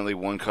 Consequently,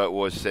 one cut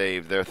was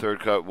saved. Their third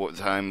cut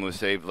time was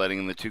saved,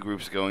 letting the two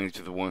groups going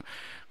to the one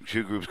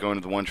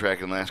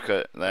track, and last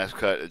cut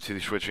to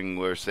the switching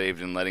were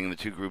saved, and letting the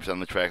two groups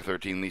on the track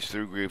 13. These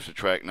three groups are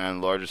track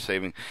 9, the largest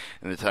saving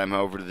in the time.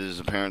 However, it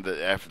is apparent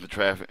that after the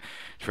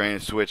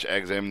train switch,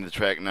 examining the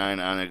track 9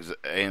 on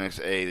Annex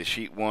A, the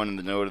sheet 1, and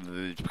the note of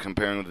the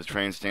comparing with the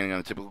train standing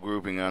on a typical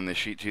grouping on the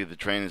sheet 2, the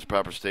train is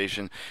proper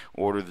station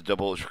order. The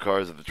double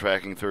cars of the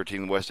tracking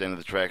 13, the west end of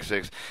the track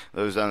 6.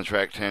 Those on the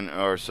track 10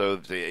 are so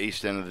the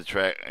east end of the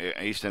track,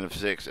 east end of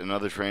 6.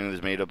 Another train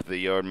is made up of the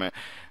yard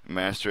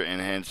master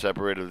and hand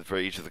separated for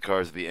each of the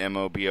cars. The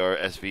MO, BR,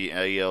 SV,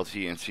 ALT,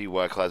 and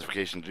CY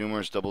classifications.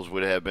 Numerous doubles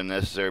would have been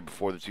necessary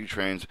before the two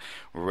trains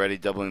were ready.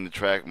 Doubling the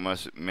track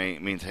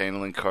means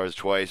handling cars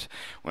twice,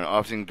 which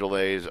often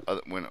delays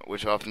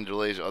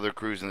other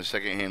crews in the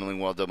second handling.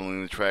 While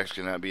doubling the tracks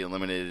cannot be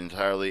eliminated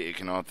entirely, it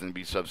can often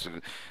be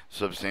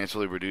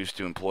substantially reduced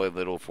to employ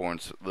little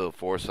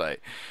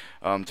foresight.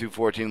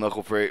 214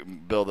 local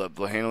freight buildup.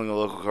 The handling of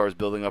local cars,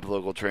 building up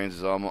local trains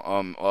is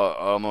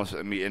almost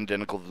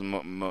identical to the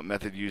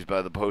method used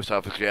by the post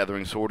office,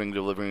 gathering, sorting,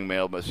 delivering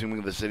mail. But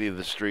assuming the city of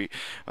the street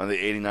on the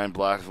 89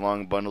 blocks,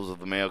 long bundles of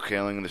the mail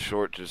carrying the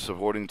short to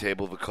supporting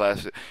table,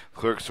 the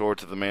clerk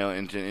sorts the mail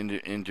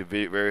into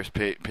various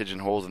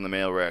pigeonholes in the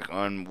mail rack.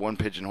 On one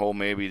pigeonhole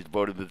may be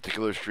devoted to the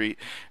particular street,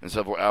 and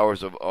several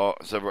hours of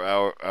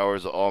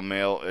all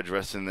mail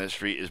addressed in that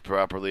street is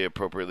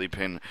appropriately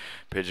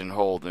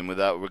pigeonholed, and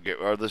without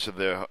regardless of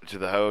the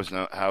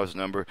house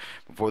number.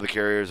 Before the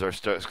carriers are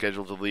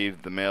scheduled to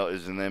leave, the mail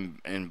is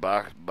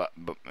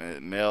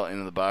mail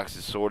in the box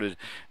is sorted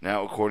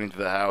now according to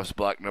the house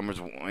block numbers.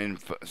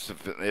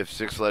 If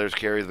 6 letters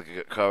carries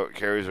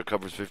or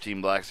covers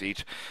 15 blocks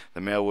each,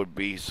 the mail would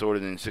be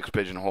sorted in 6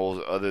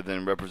 pigeonholes other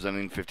than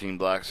representing 15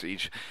 blocks.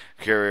 Each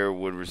carrier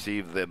would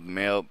receive the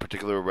mail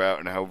particular route,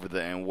 and however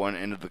one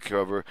end of the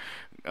carrier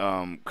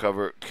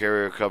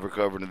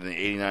cover in the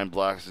 89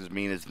 blocks is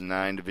mean as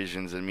 9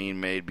 divisions, and mean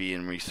may be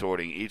in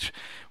resorting. Each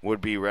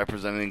would be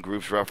representing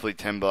groups roughly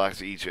 10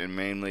 blocks each, and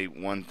mainly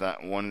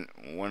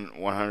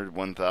 100,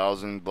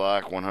 1,000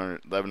 block,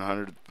 100,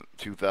 1,100,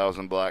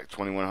 2,000 block,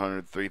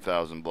 2,100,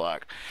 3,000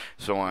 block,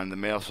 so on. The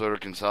mail sorter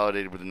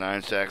consolidated with the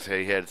 9 stacks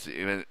had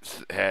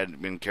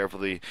been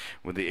carefully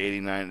with the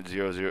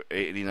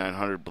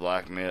 8,900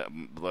 block mail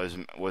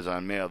was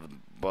on mail,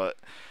 but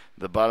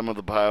the bottom of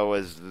the pile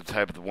was the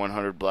type of the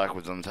 100 block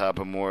was on top.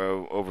 A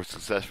more over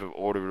successive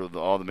order of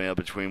all the mail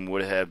between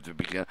would have to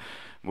be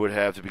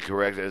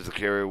correct as the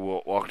carrier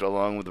walked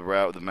along with the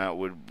route. The mail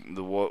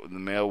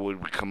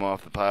would come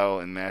off the pile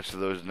and match to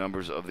those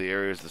numbers of the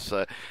areas.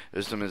 The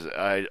system is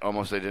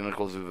almost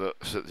identical to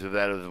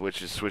that of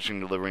which is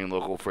switching, delivering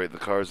local freight. The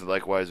cars would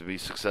likewise be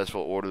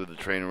successful order the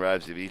train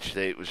arrives at each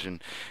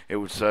station. It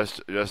would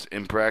just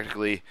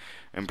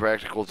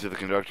impractical to the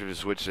conductor to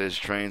switch his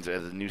trains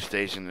at the new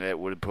station. That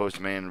would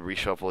postman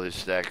reshuffle his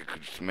stack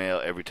of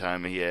mail every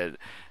time he had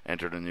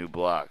entered a new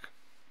block.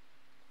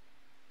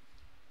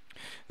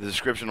 The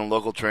description of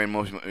local train.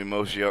 Most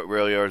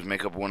rail yards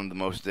make up one of the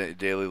most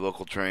daily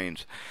local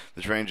trains.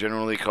 The train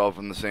generally called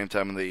from the same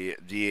time of the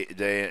day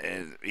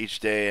each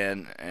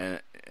day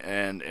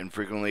and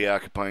frequently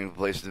occupying the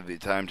place of the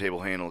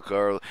timetable handle.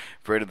 Car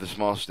freight of the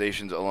small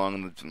stations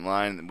along the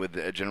line with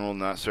the general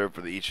not served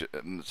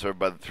served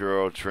by the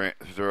through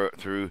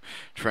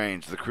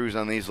trains. The crews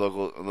on these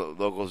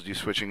locals do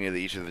switching at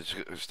each of the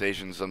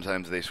stations.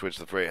 Sometimes they switch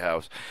the freight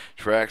house.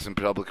 Tracks and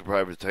public and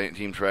private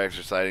team tracks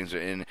or sidings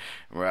are in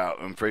route,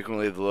 and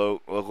frequently the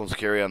locals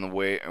carry on the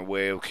way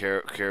of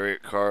carol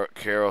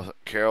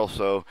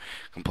so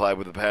comply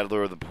with the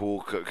paddler of the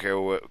pool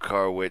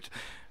car which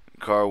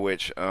car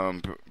which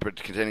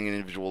containing an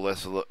individual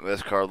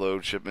less car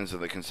load shipments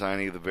of the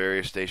consignee of the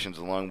various stations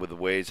along with the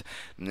ways.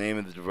 The name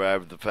of the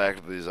derived the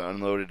fact that it is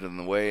unloaded in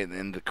the way, and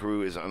then the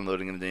crew is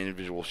unloading in the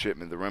individual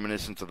shipment. The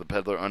reminiscence of the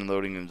peddler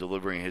unloading and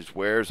delivering his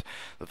wares.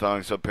 The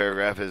following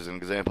subparagraph is an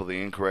example of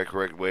the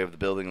correct way of the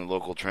building a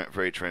local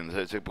freight train.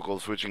 The typical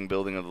switching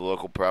building of the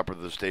local proper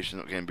of the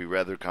station can be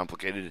rather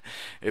complicated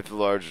if the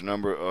large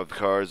number of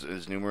cars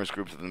is numerous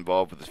groups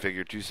involved. With the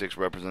figure 2.6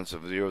 represents a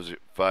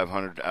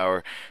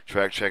 0-500-hour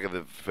track check of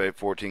the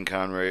 14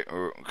 Conroy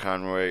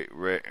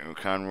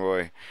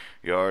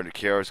yard.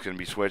 Cars can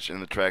be switched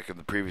in the track of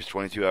the previous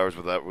 22 hours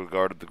without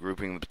regard to the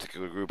grouping. The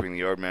particular grouping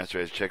the yardmaster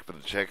has checked for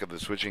the check of the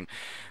switching.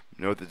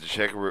 Note that the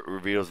check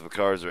reveals the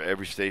cars are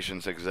every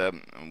station except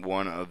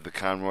one of the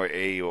Conroy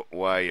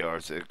AY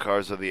yards. The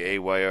cars of the AY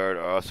yard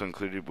are also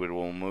included, which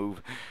will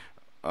move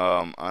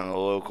on a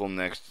local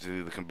next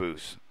to the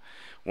caboose.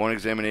 One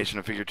examination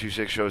of Figure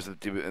 2.6 shows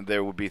that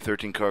there will be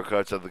 13 car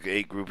cuts of the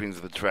 8 groupings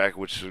of the track,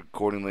 which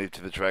accordingly to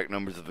the track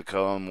numbers of the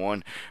column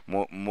 1.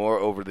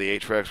 Moreover, the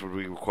 8 tracks would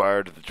be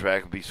required if the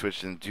track would be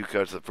switched into 2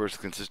 cuts, the first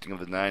consisting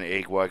of the 9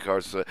 AY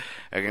cars,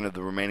 again of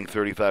the remaining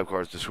 35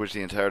 cars. To switch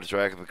the entire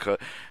track of the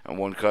cut, and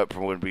 1 cut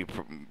would be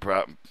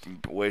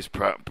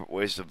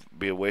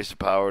a waste of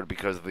power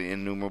because of the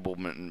innumerable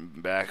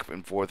back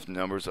and forth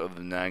numbers of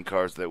the 9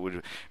 cars that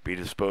would be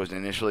disposed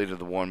initially to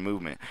the 1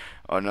 movement.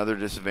 Another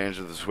disadvantage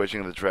of the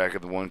switching of the track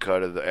of the 1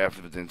 cut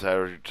after the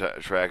entire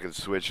track is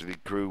switched, the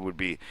crew would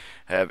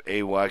have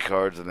AY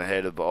cards in the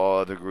head of all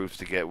other groups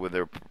to get with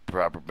their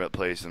proper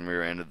place in the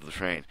rear end of the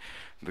train.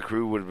 The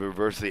crew would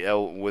reverse the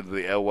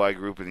LY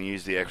group and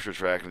use the extra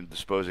track, and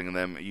disposing of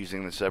them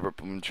using the separate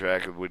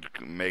track would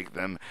make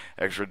them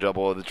extra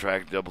double of the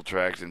track, double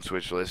tracks, and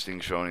switch listing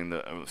showing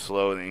the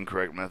slow and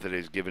incorrect method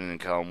is given in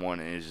column 1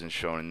 and is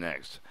shown in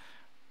next.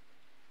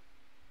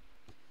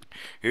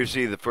 Here you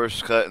see the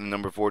first cut in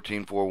number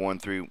 14,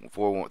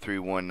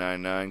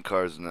 43199,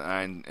 cars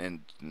 9 and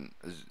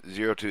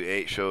 0 to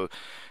 8 show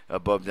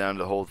above down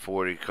to hold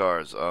 40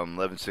 cars.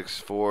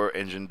 1164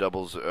 engine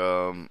doubles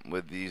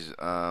with these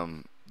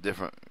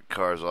different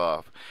cars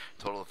off.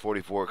 Total of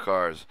 44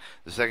 cars.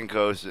 The second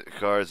car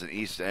is an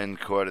East End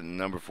cut in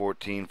number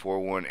 14,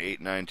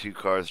 41892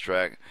 cars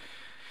track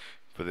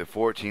for the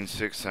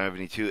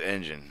 14672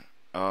 engine.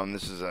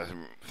 This is a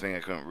thing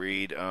I couldn't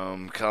read.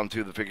 Column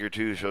 2, the figure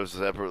 2 shows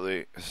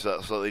a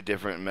slightly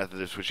different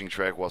method of switching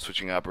track while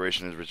switching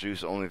operation is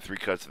reduced. Only 3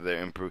 cuts of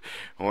their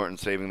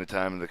important saving the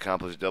time and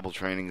accomplish double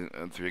training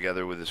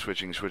together with the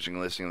switching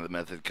listing of the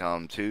method.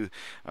 Column 2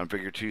 on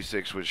figure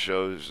 2.6, which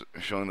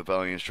showing the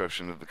following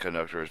instruction of the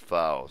conductor as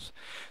follows.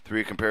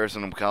 3. A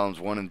comparison of columns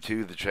 1 and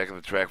 2, the check of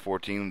the track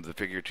 14, the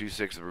figure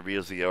 2.6 that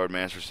reveals the yard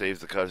master saves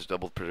the cuts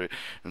double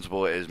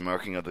principle as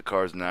marking of the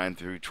cars 9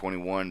 through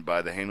 21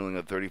 by the handling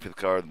of 35th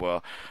card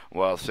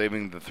while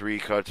saving the 3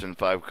 cuts and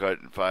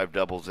 5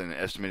 doubles. An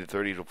estimated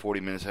 30 to 40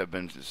 minutes have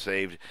been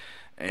saved,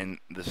 and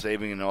the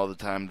saving and all the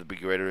time to be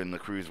greater in the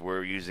crews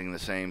were using the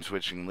same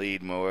switching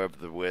lead.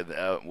 Moreover,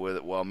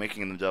 while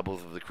making the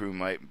doubles of the crew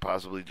might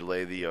possibly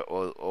delay the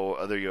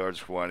other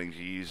yards wanting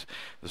to use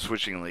the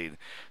switching lead.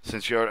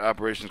 Since yard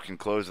operations can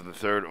close at the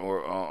third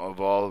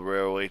of all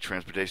railway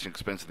transportation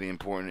expenses, the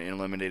important in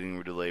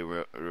eliminating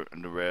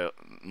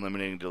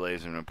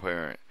delays and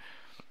repairing.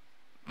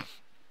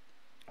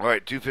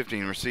 Alright,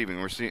 215,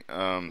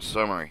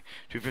 summary.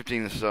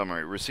 215 is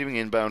summary. Receiving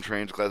inbound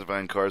trains,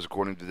 classifying cars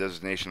according to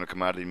designation of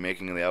commodity,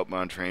 making the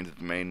outbound trains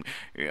the main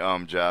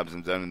jobs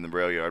and done in the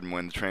rail yard. And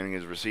when the training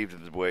is received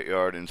at the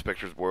yard,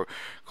 inspectors work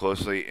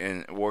closely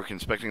and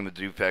inspecting the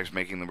defects,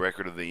 making the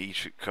record of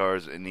each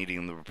cars and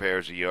needing the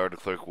repairs. The yard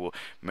clerk will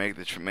make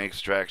the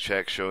track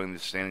check showing the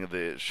standing of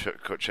the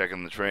check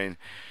in the train.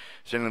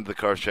 Sending of the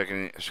cars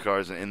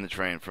in the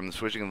train. From the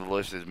switching of the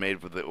list is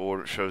made with the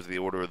order shows the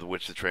order of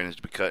which the train is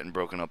to be cut and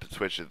broken up and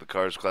switched. The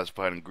cars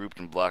classified and grouped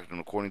and blocked, and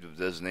according to the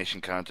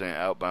designation content,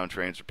 outbound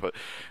trains are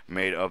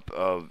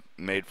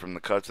made from the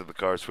cuts of the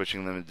cars,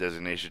 switching them to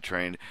designation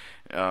train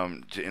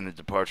in the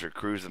departure.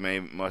 Crews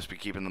must be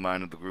keeping in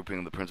mind of the grouping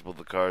of the principle of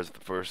the cars. The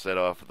first set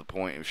off at the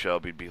point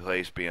shall be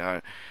placed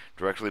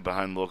directly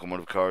behind the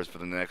locomotive cars for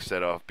the next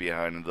set off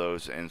behind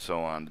those, and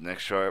so on. The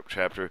next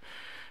chapter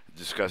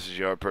discusses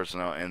yard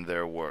personnel and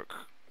their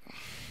work.